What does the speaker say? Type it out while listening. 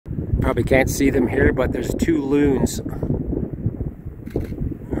probably can't see them here, but there's two loons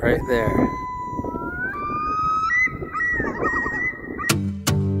right there.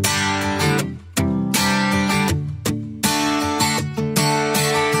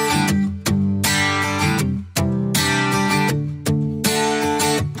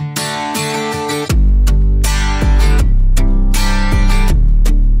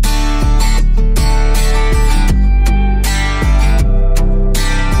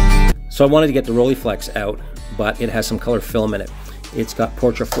 So I wanted to get the Rolleiflex out, but it has some color film in it. It's got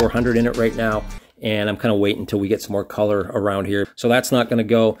Portra 400 in it right now, and I'm kind of waiting until we get some more color around here. So that's not going to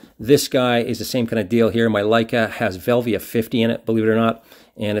go. This guy is the same kind of deal here. My Leica has Velvia 50 in it, believe it or not,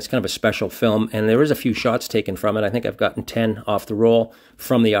 and it's kind of a special film, and there is a few shots taken from it. I think I've gotten 10 off the roll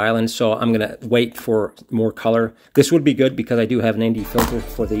from the island, so I'm going to wait for more color. This would be good because I do have an ND filter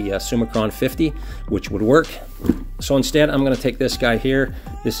for the Summicron 50, which would work. So instead, I'm going to take this guy here.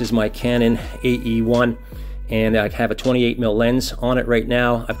 This is my Canon AE-1, and I have a 28mm lens on it right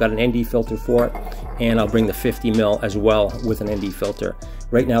now. I've got an ND filter for it, and I'll bring the 50mm as well with an ND filter.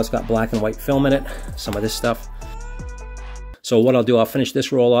 Right now, it's got black and white film in it, some of this stuff. So what I'll do, I'll finish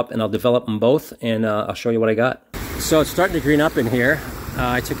this roll up, and I'll develop them both, and I'll show you what I got. So it's starting to green up in here.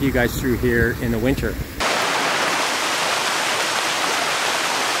 I took you guys through here in the winter.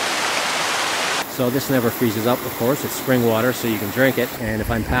 So this never freezes up, of course. It's spring water, so you can drink it. And if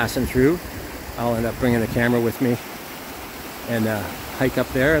I'm passing through, I'll end up bringing the camera with me and hike up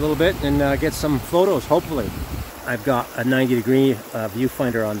there a little bit and get some photos, hopefully. I've got a 90-degree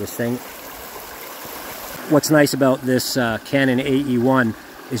viewfinder on this thing. What's nice about this Canon AE-1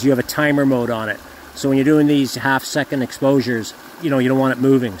 is you have a timer mode on it. So when you're doing these half-second exposures, you know, you don't want it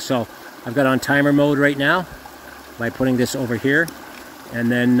moving. So I've got it on timer mode right now by putting this over here,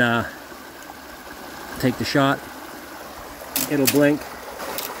 and then take the shot. It'll blink.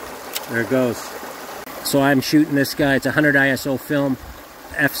 There it goes. So I'm shooting this guy. It's 100 ISO film,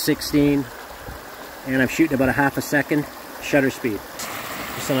 f/16, and I'm shooting about a half a second shutter speed.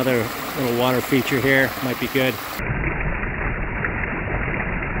 Just another little water feature here. Might be good.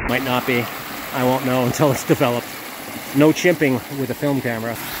 Might not be. I won't know until it's developed. No chimping with a film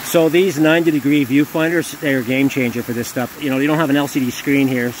camera. So these 90-degree viewfinders, they're a game changer for this stuff. You know, you don't have an LCD screen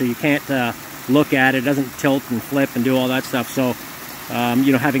here, so you can't look at it. It doesn't tilt and flip and do all that stuff. So,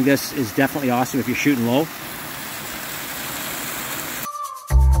 you know, having this is definitely awesome if you're shooting low.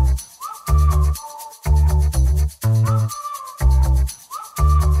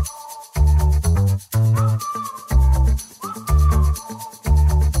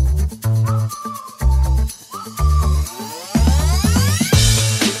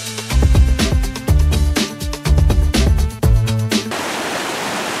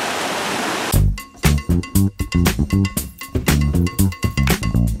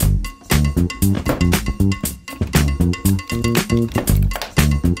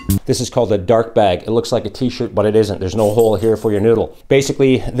 This is called a dark bag. It looks like a t-shirt, but it isn't. There's no hole here for your noodle.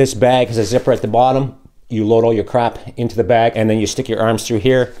 Basically, this bag has a zipper at the bottom. You load all your crap into the bag, and then you stick your arms through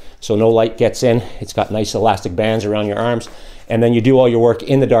here so no light gets in. It's got nice elastic bands around your arms. And then you do all your work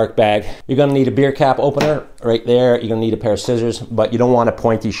in the dark bag. You're gonna need a beer cap opener right there. You're gonna need a pair of scissors, but you don't want a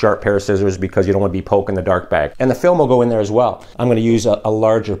pointy, sharp pair of scissors because you don't wanna be poking the dark bag. And the film will go in there as well. I'm gonna use a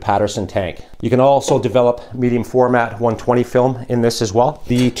larger Paterson tank. You can also develop medium format 120 film in this as well.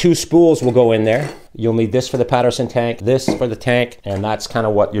 The two spools will go in there. You'll need this for the Paterson tank, this for the tank, and that's kind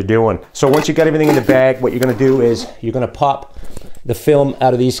of what you're doing. So once you get everything in the bag, what you're gonna do is you're gonna pop the film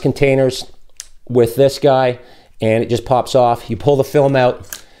out of these containers with this guy, and it just pops off. You pull the film out,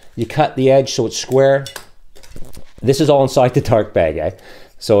 you cut the edge so it's square. This is all inside the dark bag, eh?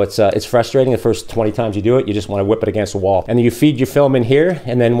 So it's frustrating the first 20 times you do it. You just want to whip it against the wall. And then you feed your film in here,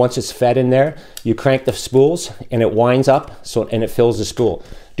 and then once it's fed in there, you crank the spools and it winds up and it fills the spool.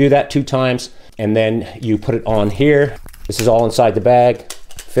 Do that 2 times, and then you put it on here. This is all inside the bag.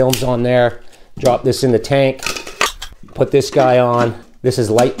 Film's on there. Drop this in the tank. Put this guy on. This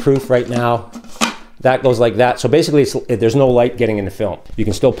is light proof right now. That goes like that. So basically, there's no light getting in the film. You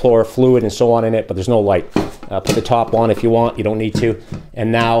can still pour fluid and so on in it, but there's no light. Put the top on if you want. You don't need to.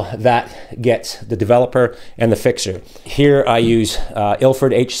 And now that gets the developer and the fixer. Here I use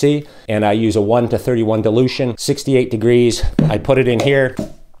Ilford HC, and I use a 1:31 dilution, 68 degrees. I put it in here.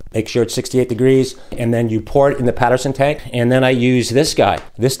 Make sure it's 68 degrees, and then you pour it in the Paterson tank, and then I use this guy.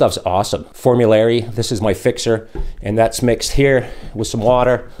 This stuff's awesome. Formulary, this is my fixer, and that's mixed here with some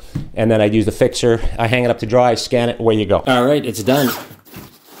water, and then I use the fixer. I hang it up to dry, scan it, away you go. All right, it's done.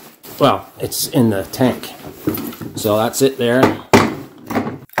 Well, it's in the tank. So that's it there.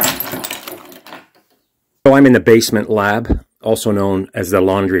 So I'm in the basement lab, also known as the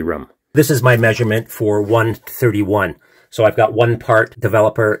laundry room. This is my measurement for 1:31. So I've got 1 part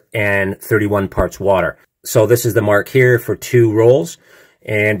developer and 31 parts water. So this is the mark here for 2 rolls.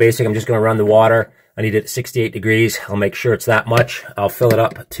 And basically I'm just going to run the water. I need it at 68 degrees. I'll make sure it's that much. I'll fill it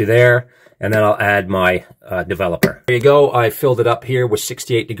up to there, and then I'll add my developer. There you go. I filled it up here with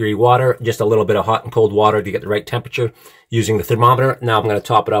 68 degree water, just a little bit of hot and cold water to get the right temperature using the thermometer. Now I'm going to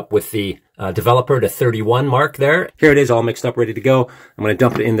top it up with the developer to 31 mark there. Here it is, all mixed up, ready to go. I'm going to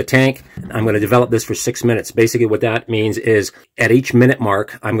dump it in the tank. I'm going to develop this for 6 minutes. Basically what that means is at each minute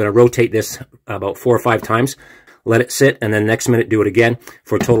mark, I'm going to rotate this about 4 or 5 times. Let it sit, and then next minute do it again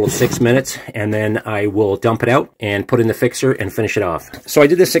for a total of 6 minutes, and then I will dump it out and put in the fixer and finish it off. So I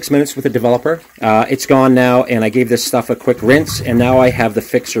did this 6 minutes with the developer. It's gone now, and I gave this stuff a quick rinse, and now I have the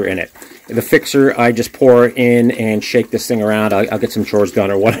fixer in it. The fixer, I just pour in and shake this thing around. I'll get some chores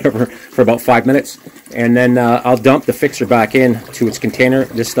done or whatever for about 5 minutes, and then I'll dump the fixer back in to its container.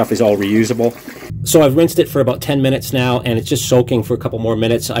 This stuff is all reusable. So I've rinsed it for about 10 minutes now, and it's just soaking for a couple more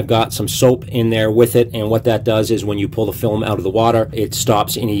minutes. I've got some soap in there with it, and what that does is when you pull the film out of the water, it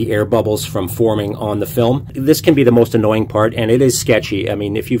stops any air bubbles from forming on the film. This can be the most annoying part, and it is sketchy. I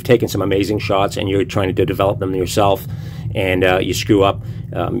mean, if you've taken some amazing shots and you're trying to develop them yourself, and you screw up,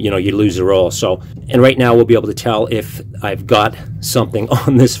 you know, you lose the roll. So, and right now we'll be able to tell if I've got something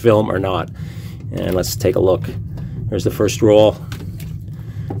on this film or not. And let's take a look. Here's the first roll.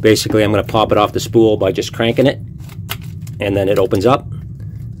 Basically, I'm going to pop it off the spool by just cranking it, and then it opens up.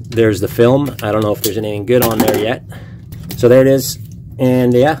 There's the film. I don't know if there's anything good on there yet. So there it is,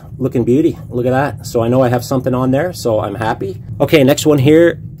 and yeah, looking beauty. Look at that. So I know I have something on there, so I'm happy. Okay, next one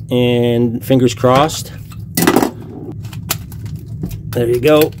here, and fingers crossed. There you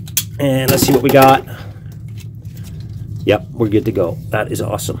go, and let's see what we got. Yep, we're good to go. That is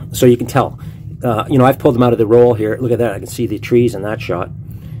awesome. So you can tell, you know, I've pulled them out of the roll here. Look at that. I can see the trees in that shot.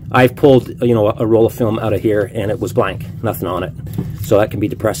 I've pulled, you know, a roll of film out of here, and it was blank, nothing on it. So that can be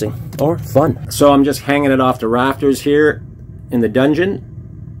depressing or fun. So I'm just hanging it off the rafters here in the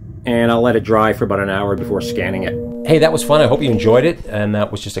dungeon, and I'll let it dry for about an hour before scanning it. Hey, that was fun. I hope you enjoyed it, and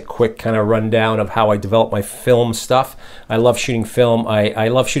that was just a quick kind of rundown of how I develop my film stuff. I love shooting film. I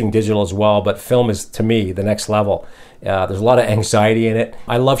love shooting digital as well, but film is, to me, the next level. There's a lot of anxiety in it.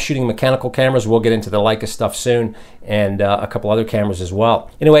 I love shooting mechanical cameras. We'll get into the Leica stuff soon, and a couple other cameras as well.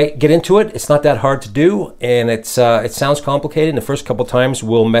 Anyway, get into it. It's not that hard to do, and it sounds complicated. The first couple times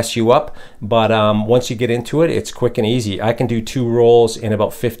will mess you up, but once you get into it, it's quick and easy. I can do 2 rolls in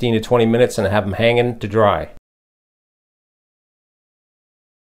about 15 to 20 minutes and have them hanging to dry.